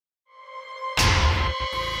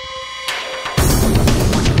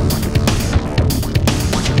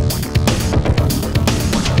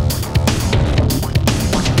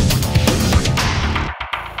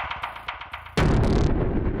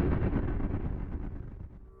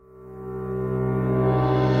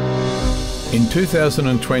In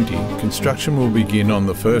 2020, construction will begin on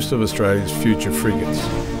the first of Australia's future frigates,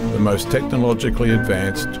 the most technologically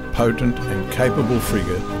advanced, potent and capable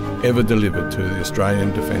frigate ever delivered to the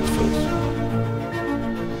Australian Defence Force.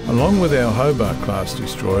 Along with our Hobart-class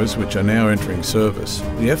destroyers, which are now entering service,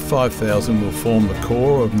 the F5000 will form the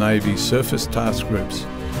core of Navy's surface task groups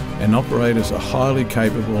and operate as a highly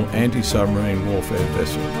capable anti-submarine warfare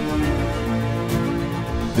vessel.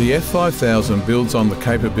 The F5000 builds on the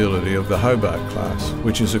capability of the Hobart class,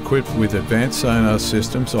 which is equipped with advanced sonar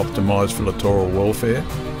systems optimised for littoral warfare,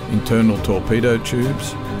 internal torpedo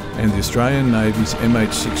tubes, and the Australian Navy's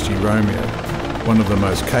MH-60 Romeo, one of the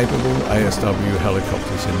most capable ASW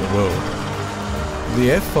helicopters in the world.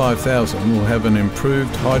 The F5000 will have an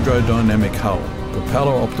improved hydrodynamic hull,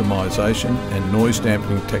 propeller optimisation and noise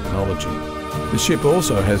dampening technology. The ship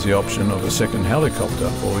also has the option of a second helicopter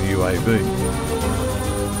or UAV.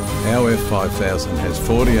 Our F5000 has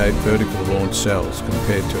 48 vertical launch cells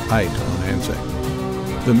compared to 8 on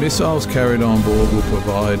Anzac. The missiles carried on board will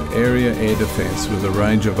provide area air defence with a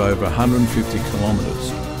range of over 150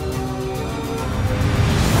 kilometres.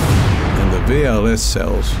 And the VLS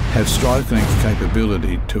cells have strike length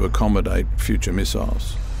capability to accommodate future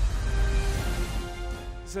missiles.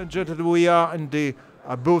 Ladies and gentlemen, we are in the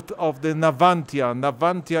booth of the Navantia.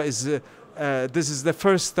 Navantia is, this is the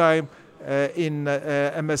first time in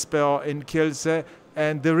MSPO in Kielce,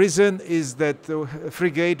 and the reason is that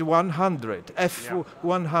frigate 100, F100.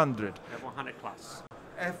 F100 class.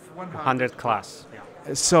 F100 class.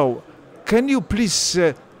 Yeah. So, can you please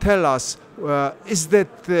tell us, is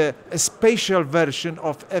that a special version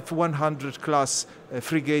of F100 class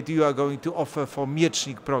frigate you are going to offer for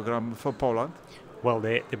Miecznika program for Poland? Well,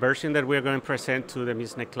 the version that we're going to present to the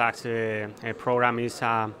Miecznika class program is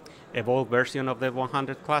an evolved version of the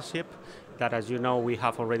 100 class ship. That, as you know, we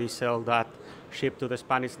have already sold that ship to the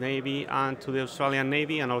Spanish Navy and to the Australian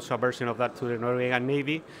Navy, and also a version of that to the Norwegian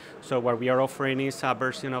Navy. So what we are offering is a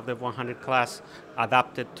version of the 100 class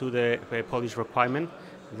adapted to the Polish requirement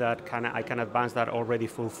that I can advance that already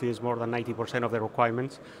fulfills more than 90% of the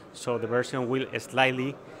requirements. So the version will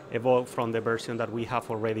slightly evolve from the version that we have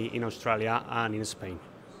already in Australia and in Spain.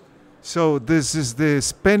 So this is the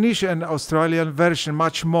Spanish and Australian version,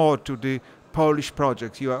 much more to the Polish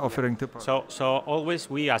projects you are offering to Poland. So always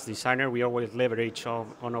we as designer, we always leverage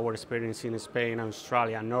on our experience in Spain,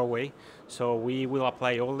 Australia and Norway. So we will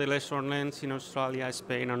apply all the lesson learned in Australia,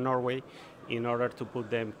 Spain and Norway in order to put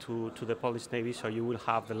them to the Polish Navy. So you will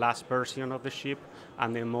have the last version of the ship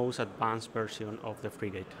and the most advanced version of the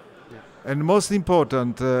frigate. Yeah. And most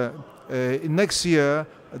important, next year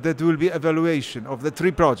there will be evaluation of the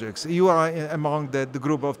 3 projects. You are among the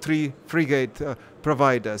group of 3 frigate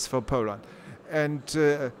providers for Poland. And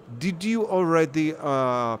did you already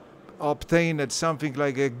obtain something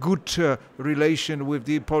like a good relation with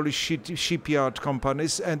the Polish shipyard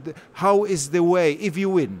companies? And how is the way, if you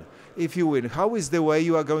win, how is the way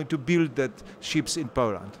you are going to build that ships in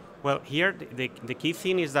Poland? Well, here the key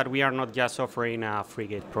thing is that we are not just offering a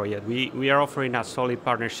frigate project. We are offering a solid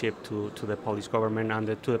partnership to the Polish government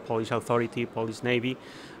and to the Polish authority, Polish Navy,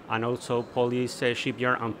 and also Polish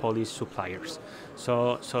shipyard and Polish suppliers.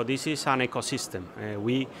 So this is an ecosystem.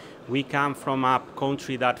 We come from a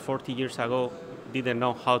country that 40 years ago didn't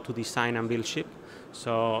know how to design and build ship.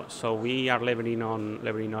 So we are leveraging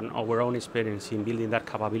on our own experience in building that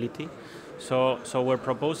capability. So our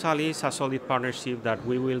proposal is a solid partnership that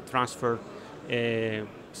we will transfer a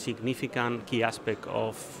significant key aspect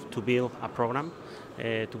to build a program,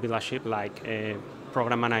 to build a ship, like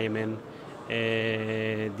program management,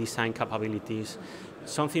 design capabilities,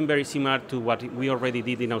 something very similar to what we already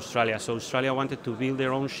did in Australia. So Australia wanted to build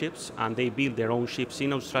their own ships, and they built their own ships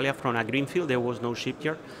in Australia from a greenfield. There was no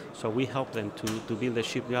shipyard, so we helped them to build the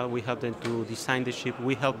shipyard, we helped them to design the ship,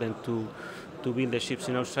 we helped them to build the ships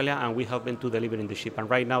in Australia, and we help them to deliver in the ship. And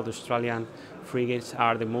right now the Australian frigates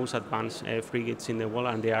are the most advanced frigates in the world,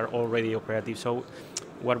 and they are already operative. So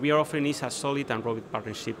what we are offering is a solid and robust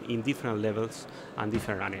partnership in different levels and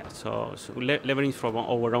different areas. So leveraging from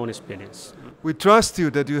our own experience. We trust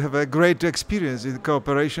you that you have a great experience in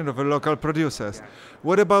cooperation of local producers. Yeah.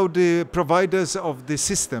 What about the providers of the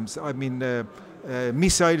systems? I mean,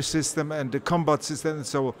 missile system and the combat system.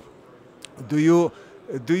 So do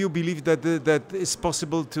you believe that that is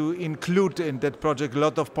possible to include in that project a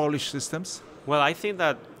lot of Polish systems? Well, I think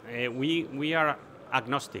that we are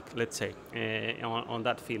agnostic, let's say, on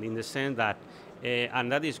that field, in the sense that,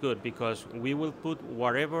 and that is good because we will put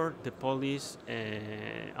whatever the police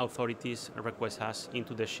authorities request us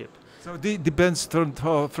into the ship. So it depends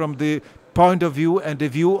from the point of view and the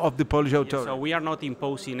view of the Polish authorities. Yeah, so we are not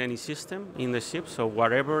imposing any system in the ship. So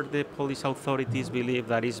whatever the police authorities believe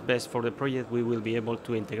that is best for the project, we will be able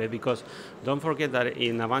to integrate. Because don't forget that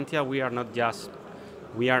in Navantia we are not just,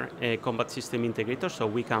 we are a combat system integrator, so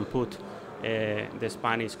we can put the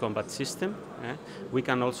Spanish combat system. We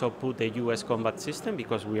can also put the US combat system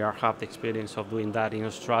because we have the experience of doing that in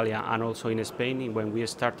Australia and also in Spain when we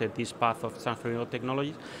started this path of transferring all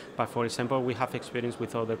technologies. But for example, we have experience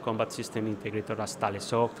with other combat system integrators as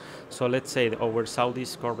Thales. So let's say our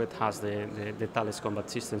Saudis corvette has the Thales combat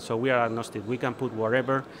system. So we are agnostic. We can put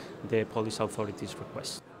wherever the police authorities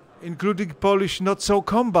request. Including Polish, not so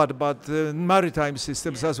combat, but maritime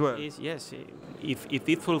systems as well. Yes, if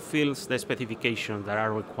it fulfills the specifications that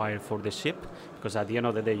are required for the ship, because at the end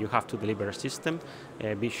of the day you have to deliver a system,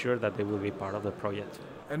 be sure that they will be part of the project.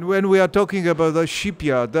 And when we are talking about the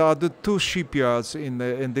shipyard, there are the two shipyards in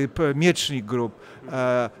the Miecznik group,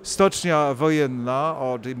 Stocznia Wojenna,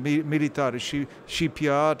 or the military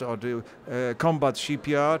shipyard, or the combat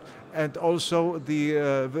shipyard, and also the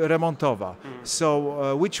Remontowa.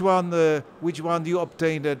 So which one you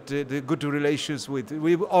obtained the good relations with,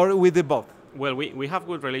 or with the both? Well, we have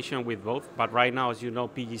good relation with both, but right now, as you know,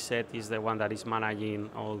 PGZ is the one that is managing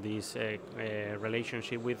all these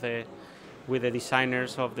relationship with the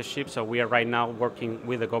designers of the ship. So we are right now working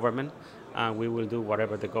with the government, and we will do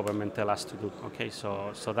whatever the government tell us to do. Okay,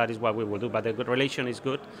 so that is what we will do. But the good relation is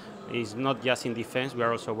good. It's not just in defense. We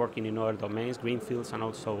are also working in other domains, greenfields, and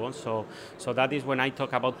also on. So that is when I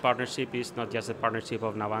talk about partnership. It's not just the partnership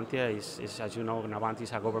of Navantia. It's as you know, Navantia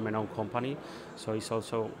is a government-owned company. So it's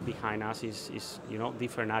also behind us is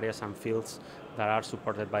different areas and fields that are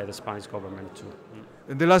supported by the Spanish government too.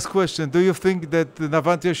 And the last question, do you think that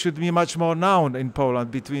Navantia should be much more known in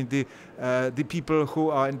Poland between the people who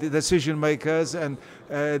are in the decision makers and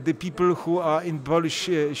the people who are in Polish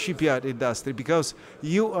shipyard industry? Because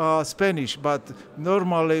you are Spanish, but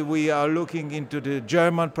normally we are looking into the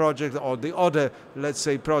German project or the other, let's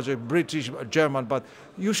say, project, British, German, but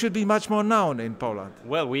you should be much more known in Poland.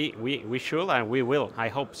 Well, we should and we will, I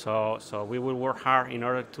hope so. So we will work hard in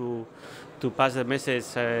order to pass the message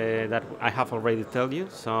that I have already told you.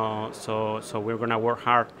 So we're going to work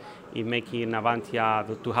hard in making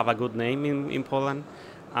Navantia to have a good name in Poland.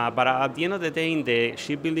 But at the end of the day, in the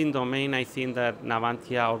shipbuilding domain, I think that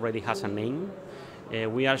Navantia already has a name.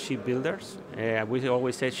 We are shipbuilders. We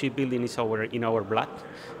always say shipbuilding is in our blood.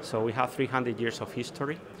 So we have 300 years of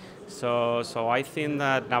history. So I think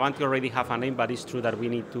that Navantia already have a name, but it's true that we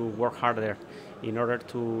need to work harder in order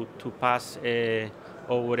to pass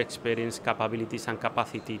our experience, capabilities and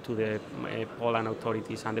capacity to the Poland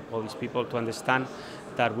authorities and the Polish people to understand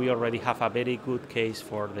that we already have a very good case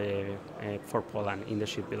for Poland in the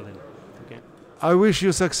shipbuilding. Okay. I wish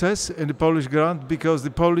you success in the Polish grant because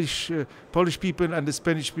the Polish people and the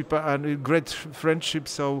Spanish people are in great friendship.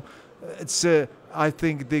 So it's, I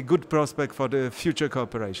think, the good prospect for the future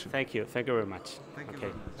cooperation. Thank you very much. Thank you.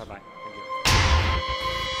 Okay, bye-bye.